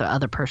realize that the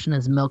other person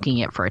is milking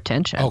it for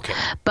attention. Okay.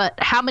 But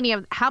how many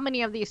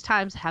of these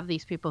times have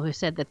these people who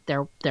said that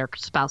their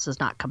spouse is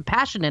not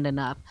compassionate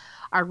enough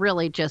are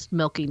really just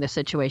milking the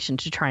situation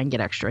to try and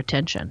get extra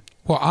attention?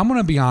 Well, I'm going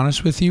to be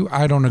honest with you.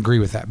 I don't agree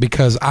with that,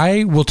 because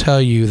I will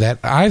tell you that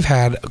I've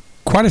had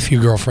quite a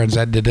few girlfriends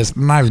that did this,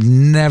 and I've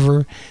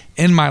never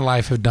in my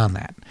life have done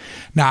that.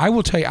 Now, I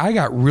will tell you, I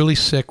got really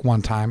sick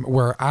one time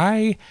where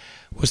I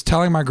was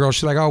telling my girl,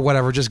 she's like, oh,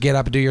 whatever, just get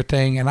up and do your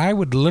thing. And I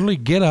would literally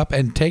get up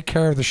and take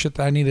care of the shit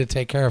that I needed to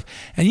take care of.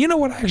 And you know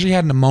what? I actually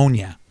had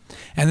pneumonia.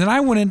 And then I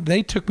went in,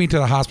 they took me to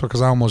the hospital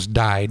because I almost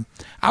died.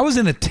 I was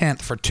in a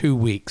tent for 2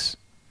 weeks.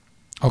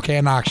 Okay,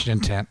 an oxygen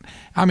tent.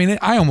 I mean,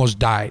 I almost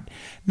died.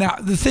 Now,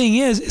 the thing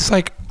is, it's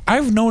like,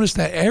 I've noticed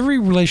that every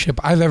relationship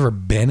I've ever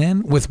been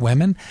in with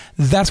women,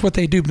 that's what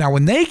they do. Now,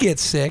 when they get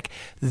sick,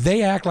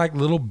 they act like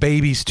little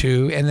babies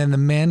too, and then the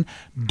men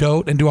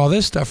dote and do all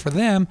this stuff for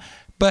them.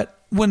 But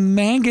when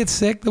man gets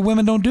sick, the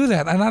women don't do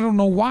that, and I don't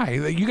know why.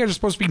 You guys are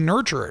supposed to be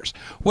nurturers.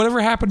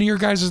 Whatever happened to your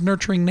guys'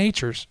 nurturing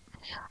natures?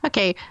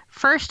 Okay,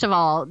 first of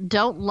all,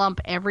 don't lump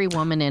every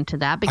woman into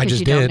that, because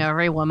you don't know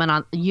every woman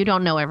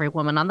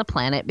on the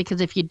planet,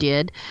 because if you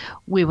did,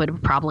 we would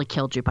have probably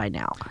killed you by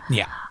now.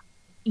 Yeah.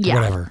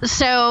 Whatever.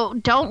 So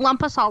don't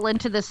lump us all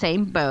into the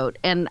same boat.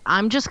 And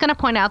I'm just going to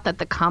point out that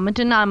the common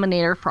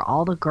denominator for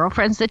all the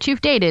girlfriends that you've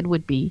dated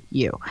would be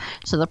you.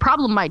 So the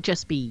problem might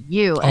just be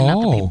you and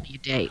not the people you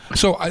date.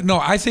 So,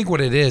 no, I think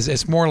what it is,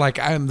 it's more like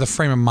the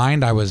frame of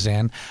mind I was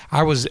in.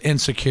 I was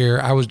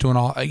insecure. I was doing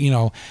all,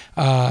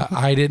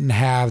 I didn't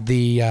have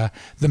the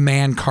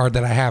man card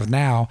that I have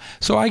now.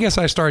 So I guess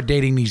I started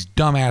dating these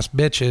dumbass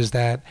bitches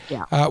that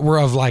were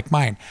of like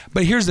mind.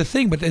 But here's the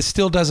thing, but it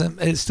still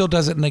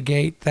doesn't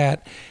negate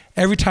that.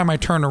 Every time I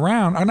turn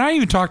around, and I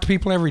even talk to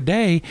people every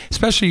day,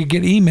 especially you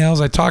get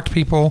emails, I talk to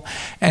people,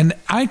 and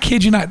I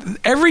kid you not,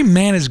 every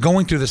man is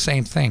going through the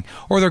same thing,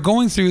 or they're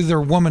going through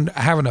their woman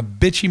having a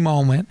bitchy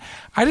moment.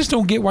 I just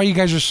don't get why you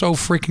guys are so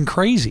freaking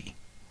crazy.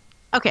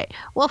 Okay.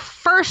 Well,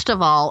 first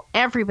of all,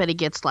 everybody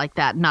gets like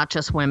that, not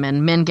just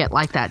women. Men get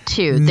like that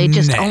too. They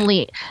just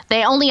only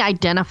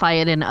identify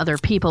it in other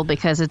people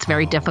because it's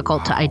very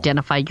difficult to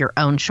identify your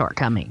own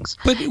shortcomings.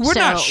 But we're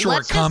not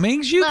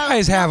shortcomings. You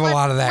guys have a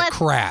lot of that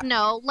crap.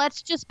 No,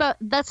 let's just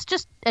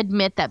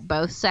admit that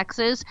both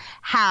sexes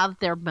have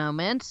their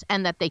moments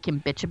and that they can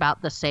bitch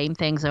about the same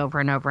things over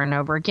and over and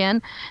over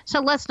again. So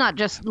let's not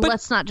just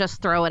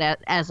throw it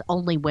as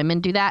only women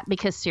do that,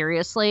 because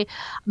seriously,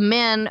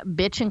 men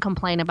bitch and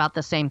complain about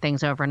the same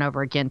things over and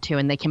over again too,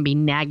 and they can be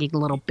nagging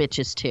little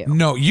bitches too.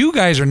 No, you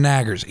guys are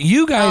naggers.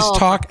 You guys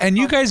talk and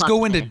you guys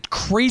go into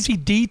crazy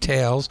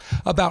details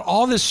about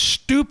all this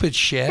stupid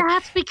shit.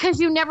 That's because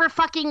you never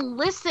fucking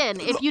listen.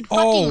 If you'd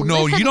fucking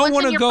listen, you don't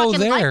want to go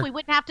there. Life, we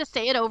wouldn't have to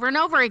say it over and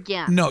over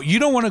again. No, you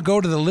don't want to go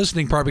to the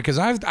listening part, because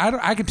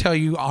I can tell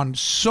you on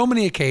so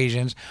many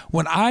occasions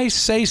when I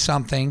say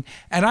something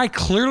and I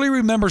clearly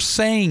remember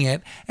saying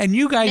it, and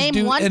you guys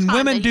do, and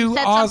women do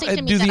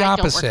the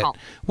opposite.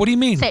 What do you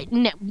mean? Say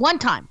one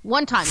time.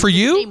 For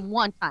you?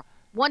 One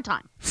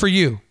time. For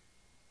you?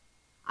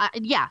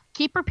 Yeah.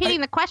 Keep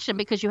repeating the question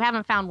because you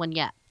haven't found one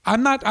yet.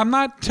 I'm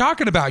not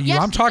talking about you.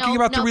 Yes, I'm talking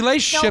about the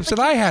relationships that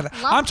I had.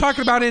 I'm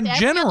talking about in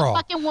general.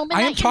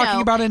 I am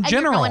talking about in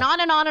general. You're going on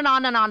and on and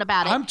on and on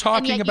about it. I'm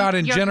talking about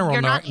in general,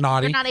 Naughty.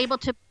 You're not able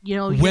to,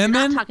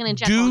 women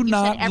do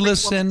not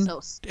listen.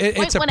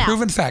 It's a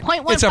proven fact.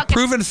 It's a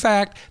proven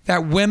fact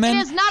that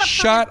women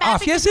shut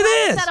off. Yes, it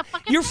is.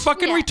 You're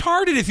fucking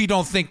retarded if you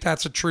don't think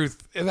that's a truth.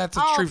 That's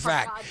a true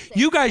fact.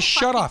 You guys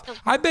shut off.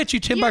 I bet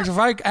you $10 if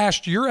I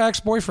asked your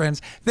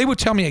ex-boyfriends, they would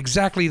tell me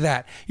exactly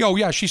that.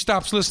 Yeah, she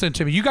stops listening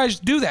to me. You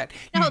guys do that.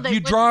 You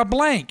draw a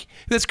blank.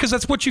 That's because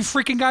that's what you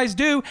freaking guys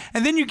do.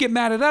 And then you get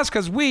mad at us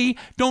because we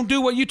don't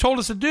do what you told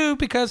us to do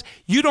because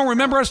you don't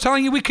remember us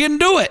telling you we couldn't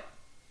do it.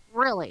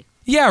 Really?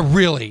 Yeah,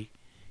 really.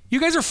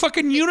 You guys are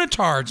fucking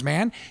unitards,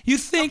 man. You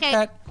think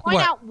that...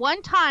 Point out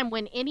one time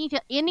when any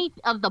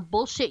of the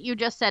bullshit you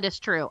just said is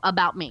true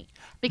about me.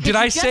 Because did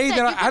I say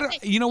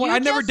that? You know what? I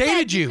never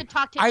dated you.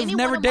 I've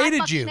never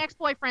dated you.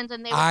 Ex-boyfriends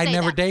and they I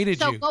never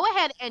dated you. So go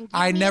ahead and give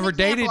I me never an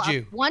example dated you.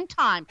 Of one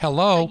time.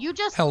 Hello.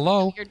 So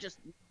Hello. You're just.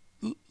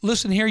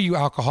 Listen here, you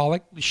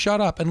alcoholic. Shut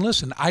up and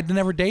listen. I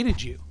never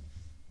dated you.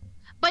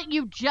 But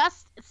you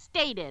just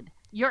stated.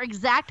 Your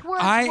exact words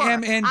I were,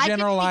 am in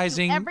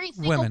generalizing I every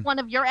single women. One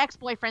of your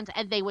ex-boyfriends,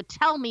 and they would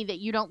tell me that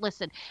you don't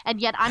listen.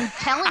 And yet I'm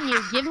telling you,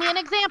 give me an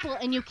example,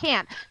 and you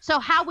can't. So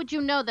how would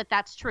you know that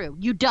that's true?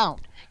 You don't.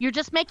 You're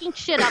just making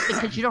shit up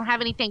because you don't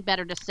have anything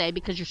better to say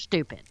because you're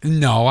stupid.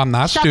 No, I'm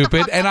not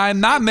stupid, and I'm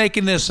not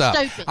making this up.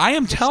 Stupid. I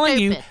am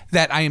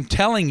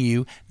telling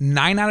you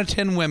 9 out of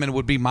 10 women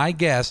would be my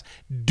guess.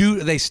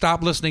 Do they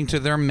stop listening to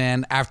their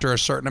men after a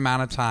certain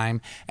amount of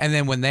time, and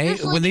then when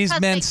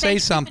these men say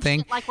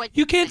something,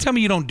 you can't tell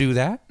me you don't do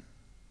that.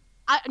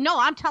 No,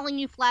 I'm telling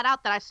you flat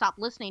out that I stopped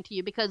listening to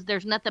you because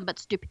there's nothing but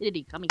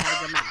stupidity coming out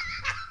of your mouth.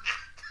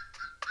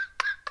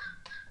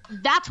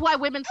 That's why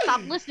women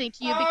stop listening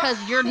to you, because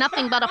you're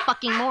nothing but a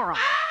fucking moron.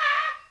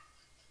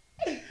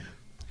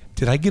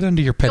 Did I get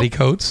under your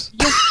petticoats?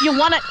 You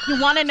want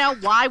to know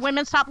why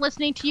women stop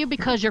listening to you?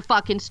 Because you're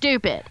fucking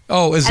stupid.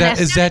 Oh, is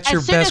that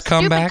your best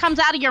comeback? As stupid comes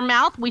out of your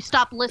mouth, we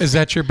stop listening. Is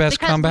that your best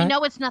comeback? Because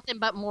we know it's nothing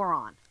but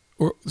moron.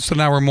 So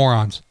now we're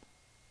morons.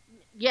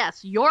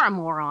 Yes, you're a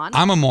moron.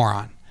 I'm a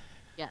moron.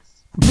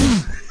 Yes.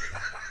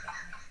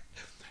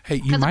 Hey,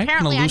 you might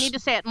apparently I need to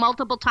say it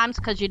multiple times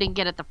because you didn't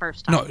get it the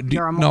first time.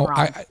 You're a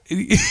moron.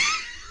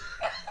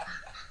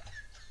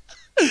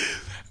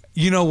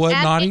 You know what,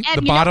 Naughty?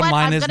 The bottom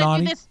line is, Naughty. I'm going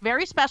to do this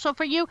very special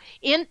for you.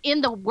 In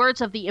the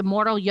words of the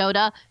immortal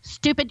Yoda,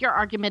 stupid your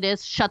argument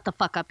is, shut the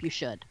fuck up, you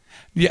should.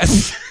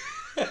 Yes.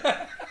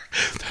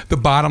 The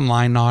bottom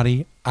line,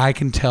 Naughty, I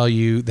can tell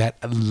you that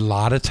a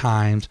lot of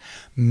times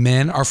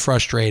men are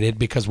frustrated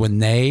because when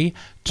they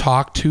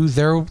talk to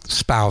their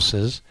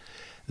spouses,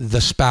 the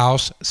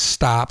spouse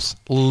stops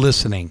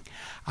listening.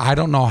 I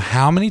don't know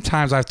how many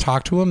times I've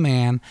talked to a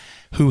man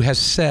who has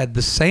said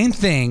the same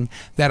thing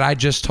that I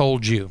just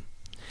told you.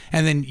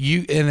 And then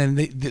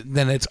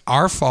then it's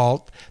our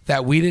fault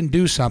that we didn't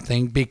do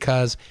something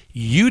because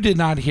you did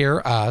not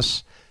hear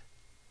us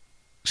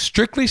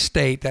strictly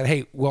state that,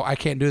 hey, well, I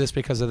can't do this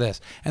because of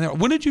this. And then,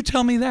 when did you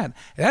tell me that?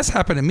 That's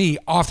happened to me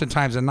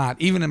oftentimes and not,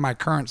 even in my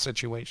current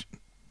situation.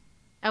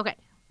 Okay.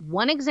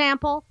 One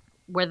example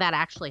where that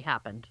actually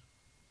happened.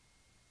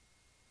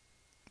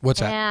 What's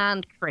that?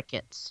 And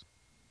crickets.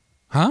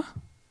 Huh?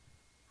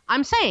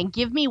 I'm saying,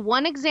 give me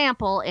one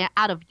example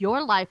out of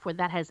your life where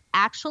that has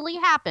actually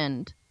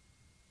happened.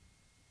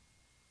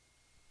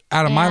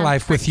 Out of my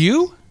life with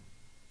you?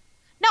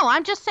 No,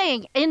 I'm just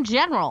saying in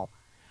general.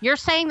 You're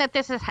saying that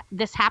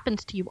this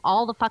happens to you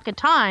all the fucking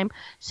time.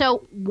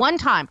 So one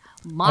time,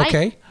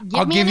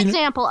 give me an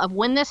example of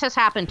when this has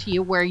happened to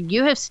you where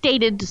you have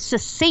stated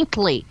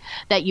succinctly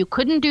that you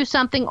couldn't do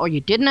something or you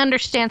didn't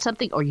understand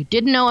something or you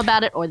didn't know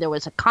about it or there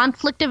was a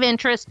conflict of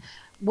interest.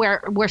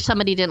 where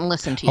somebody didn't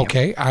listen to you.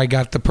 Okay, I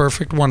got the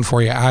perfect one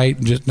for you. I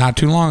just not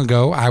too long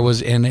ago, I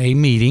was in a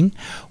meeting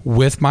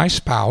with my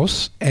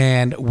spouse,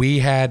 and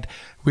we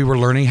were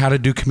learning how to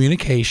do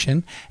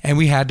communication, and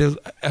we had to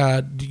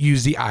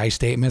use the I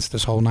statements,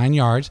 this whole 9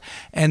 yards.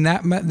 And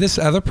this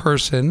other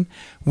person,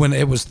 when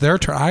it was their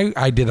turn,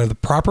 I did the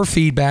proper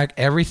feedback,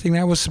 everything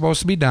that was supposed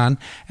to be done.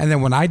 And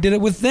then when I did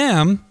it with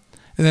them,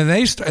 and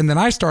then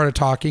I started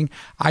talking,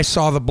 I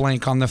saw the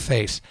blank on the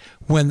face.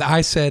 When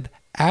I said,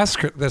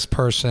 ask this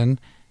person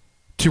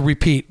to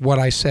repeat what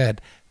I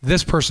said,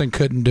 this person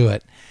couldn't do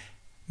it.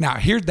 Now,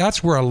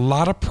 that's where a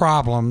lot of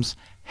problems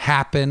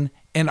happen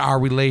in our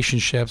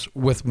relationships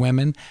with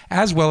women,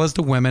 as well as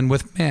the women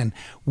with men.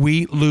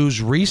 We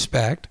lose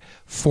respect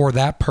for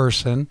that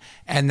person,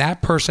 and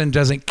that person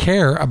doesn't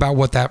care about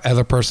what that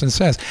other person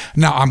says.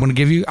 Now, I'm going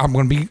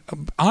to be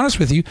honest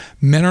with you.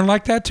 Men are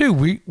like that too.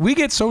 We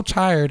get so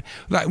tired.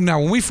 Now,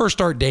 when we first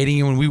start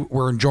dating and when we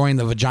were enjoying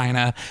the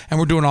vagina and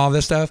we're doing all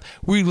this stuff,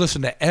 we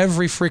listen to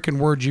every freaking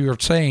word you are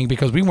saying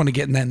because we want to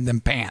get in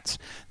them pants.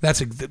 That's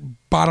the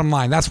bottom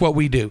line. That's what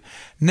we do.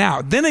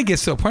 Now, then it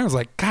gets to a point where it's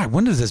like, God,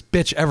 when does this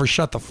bitch ever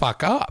shut the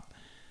fuck up?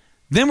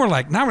 Then we're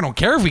like, now we don't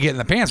care if we get in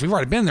the pants. We've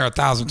already been there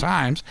 1,000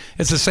 times.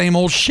 It's the same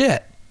old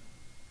shit.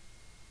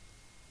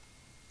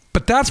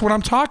 But that's what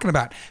I'm talking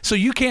about. So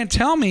you can't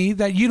tell me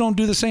that you don't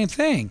do the same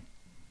thing.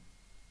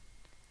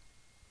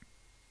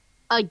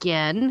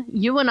 Again,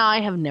 you and I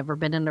have never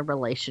been in a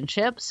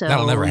relationship, so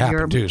that'll never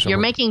happen too. So you're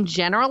making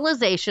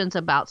generalizations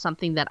about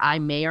something that I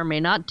may or may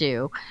not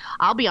do.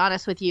 I'll be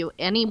honest with you.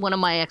 Any one of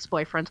my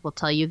ex-boyfriends will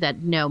tell you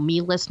that no,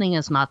 me listening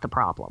is not the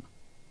problem.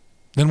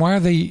 Then why are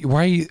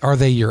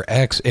they your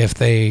ex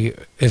if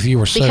you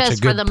were such a good person?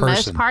 Because for the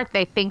most part,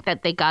 they think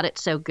that they got it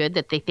so good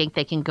that they think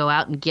they can go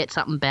out and get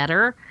something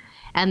better,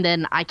 and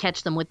then I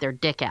catch them with their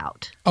dick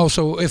out. Oh,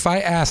 so if I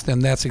asked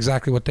them, that's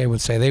exactly what they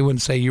would say. They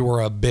wouldn't say you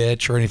were a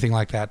bitch or anything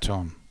like that to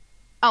them.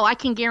 Oh, I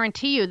can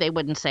guarantee you they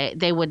wouldn't say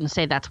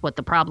that's what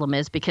the problem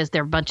is because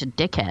they're a bunch of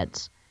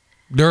dickheads.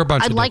 They're a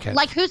bunch of dickheads.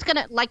 Like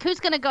who's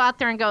gonna go out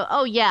there and go,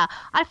 oh yeah,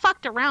 I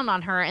fucked around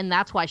on her and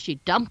that's why she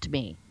dumped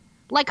me.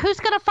 Like, who's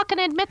going to fucking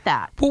admit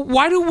that? Well,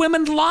 why do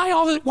women lie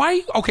all the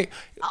why? Okay.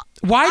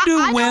 Why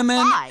do women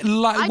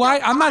lie? Why?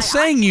 I'm not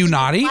saying you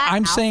naughty.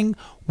 I'm saying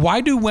why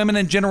do women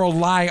in general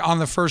lie on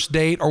the first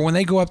date or when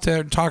they go up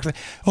to talk to,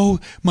 oh,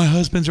 my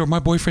husband's or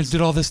my boyfriends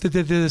did all this, did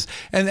this.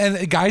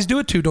 And guys do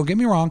it too, don't get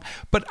me wrong.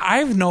 But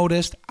I've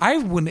noticed, I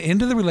went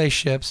into the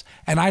relationships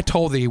and I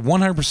told the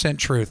 100%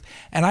 truth.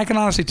 And I can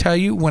honestly tell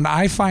you, when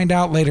I find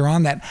out later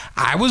on that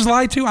I was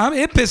lied to,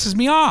 it pisses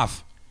me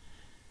off.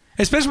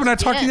 Especially when I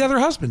talk to the other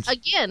husbands.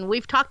 Again,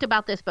 we've talked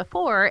about this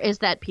before, is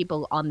that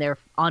people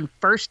on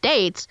first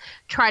dates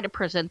try to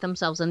present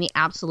themselves in the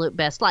absolute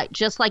best light.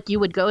 Just like you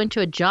would go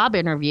into a job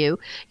interview,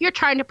 you're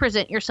trying to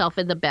present yourself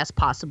in the best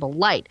possible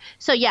light.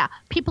 So yeah,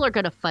 people are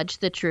going to fudge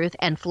the truth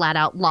and flat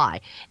out lie.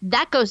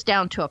 That goes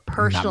down to a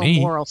personal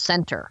moral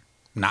center.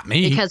 Not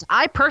me. Because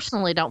I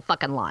personally don't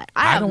fucking lie.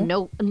 I have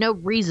no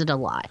reason to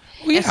lie.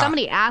 Well, yeah. If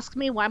somebody asks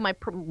me why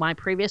my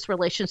previous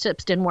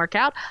relationships didn't work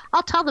out,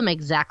 I'll tell them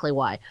exactly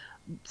why.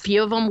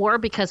 Few of them were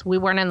because we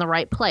weren't in the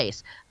right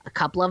place. A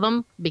couple of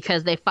them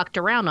because they fucked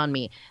around on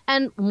me.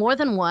 And more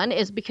than one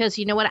is because,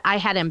 you know what, I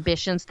had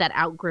ambitions that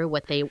outgrew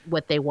what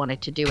they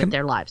wanted to do with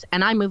their lives.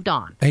 And I moved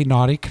on. Hey,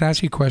 Naughty, can I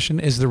ask you a question?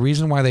 Is the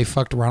reason why they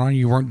fucked around on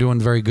you weren't doing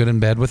very good in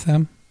bed with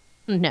them?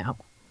 No.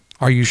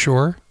 Are you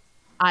sure?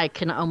 I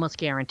can almost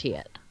guarantee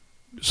it.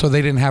 So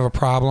they didn't have a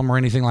problem or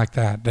anything like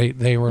that?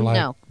 They were like,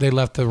 no. They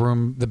left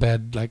the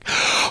bed like,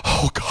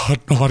 oh, God,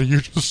 Naughty,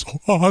 you're just so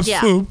awesome.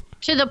 Yeah.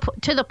 To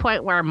the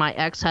point where my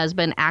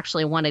ex-husband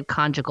actually wanted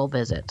conjugal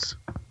visits.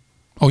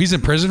 Oh, he's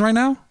in prison right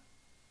now?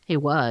 He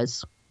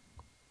was.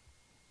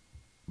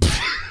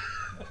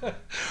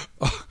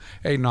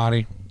 Hey,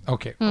 Naughty.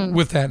 Okay.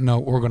 With that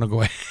note, we're going to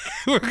go ahead.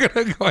 We're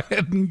going to go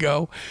ahead and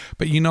go.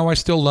 But you know I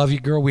still love you,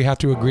 girl. We have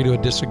to agree to a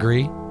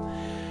disagree.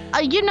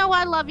 You know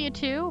I love you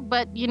too,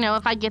 but you know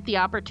if I get the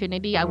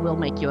opportunity, I will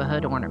make you a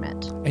hood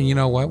ornament. And you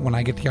know what? When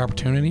I get the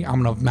opportunity,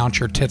 I'm going to mount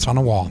your tits on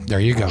a wall.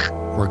 There you go.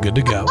 We're good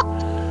to go.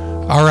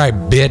 All right,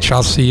 bitch.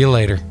 I'll see you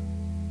later.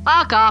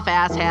 Fuck off,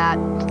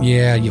 asshat.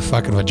 Yeah, you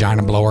fucking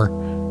vagina blower.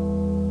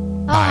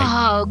 Bye.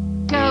 Oh,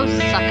 go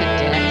suck a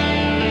dick.